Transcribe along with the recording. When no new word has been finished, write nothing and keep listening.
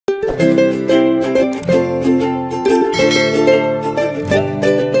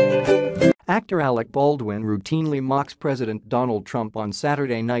Actor Alec Baldwin routinely mocks President Donald Trump on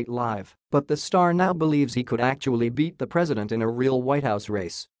Saturday Night Live, but the star now believes he could actually beat the president in a real White House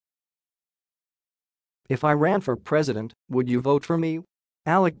race. "If I ran for president, would you vote for me?"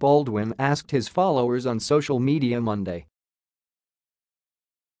 Alec Baldwin asked his followers on social media Monday.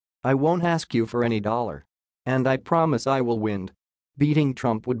 "I won't ask you for any dollar. And I promise I will win. Beating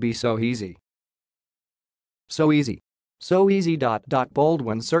Trump would be so easy. So easy. So easy.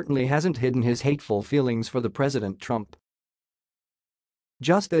 Baldwin certainly hasn't hidden his hateful feelings for the President Trump.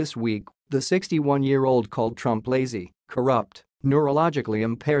 Just this week, the 61-year-old called Trump lazy, corrupt, neurologically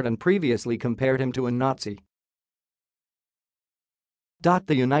impaired and previously compared him to a Nazi.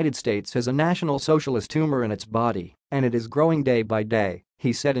 "The United States has a National Socialist tumor in its body, and it is growing day by day,"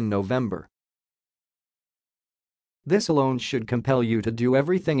 he said in November. "This alone should compel you to do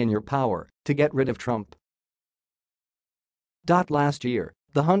everything in your power to get rid of Trump." Last year,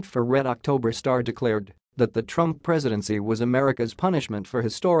 the Hunt for Red October star declared that the Trump presidency was America's punishment for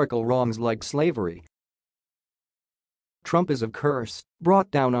historical wrongs like slavery. "Trump is a curse brought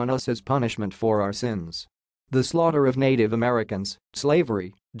down on us as punishment for our sins. The slaughter of Native Americans,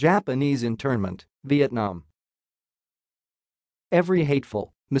 slavery, Japanese internment, Vietnam. Every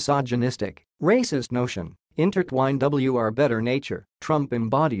hateful, misogynistic, racist notion intertwined with our better nature, Trump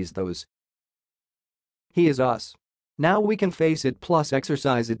embodies those. He is us. Now we can face it plus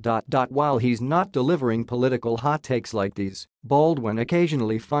exercise it. While he's not delivering political hot takes like these, Baldwin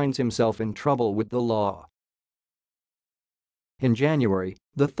occasionally finds himself in trouble with the law. In January,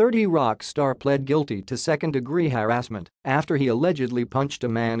 the 30 Rock star pled guilty to second-degree harassment after he allegedly punched a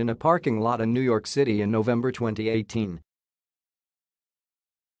man in a parking lot in New York City in November 2018.